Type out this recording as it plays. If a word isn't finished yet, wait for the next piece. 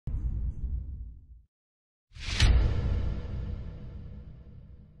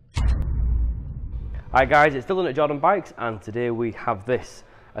Hi guys, it's Dylan at Jordan Bikes, and today we have this,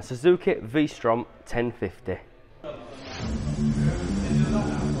 a Suzuki V-Strom 1050.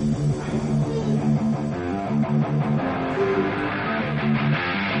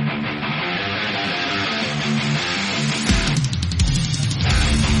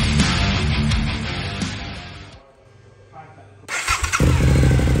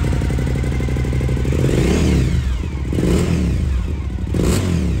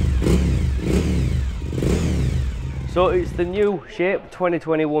 So it's the new shape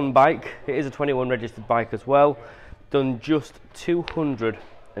 2021 bike. It is a 21 registered bike as well. Done just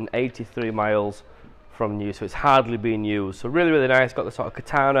 283 miles from new, so it's hardly been used. So really nice. Got the sort of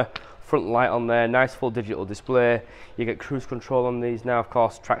Katana front light on there, nice full digital display. You get cruise control on these now, of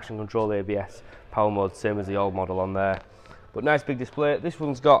course, traction control, ABS, power mode, same as the old model on there. But nice big display. This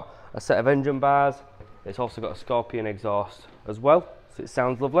one's got a set of engine bars. It's also got a Scorpion exhaust as well, so it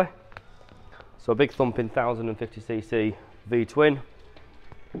sounds lovely. So a big thumping 1050cc V-twin.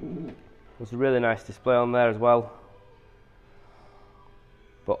 There's a really nice display on there as well.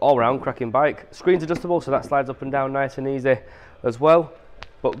 But all round cracking bike. Screen's adjustable, so that slides up and down nice and easy as well.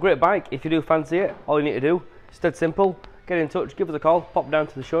 But great bike. If you do fancy it, all you need to do is dead simple. Get in touch, give us a call, pop down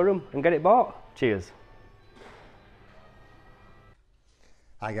to the showroom and get it bought. Cheers.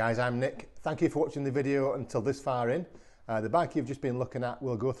 Hi guys, I'm Nick. Thank you for watching the video until this far in. The bike you've just been looking at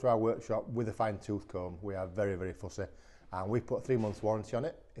will go through our workshop with a fine tooth comb. We are very fussy, and we put 3 months warranty on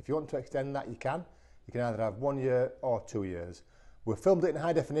it. If you want to extend that, you can. You can either have 1 year or 2 years. We've filmed it in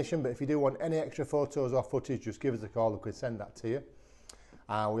high definition, but if you do want any extra photos or footage, just give us a call, we can send that to you.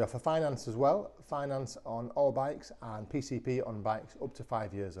 We offer finance as well, finance on all bikes and PCP on bikes up to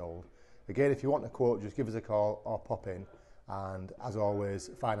 5 years old. Again, if you want a quote, just give us a call or pop in, and as always,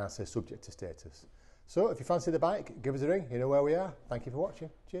 finance is subject to status. So if you fancy the bike, give us a ring, you know where we are. Thank you for watching.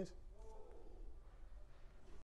 Cheers.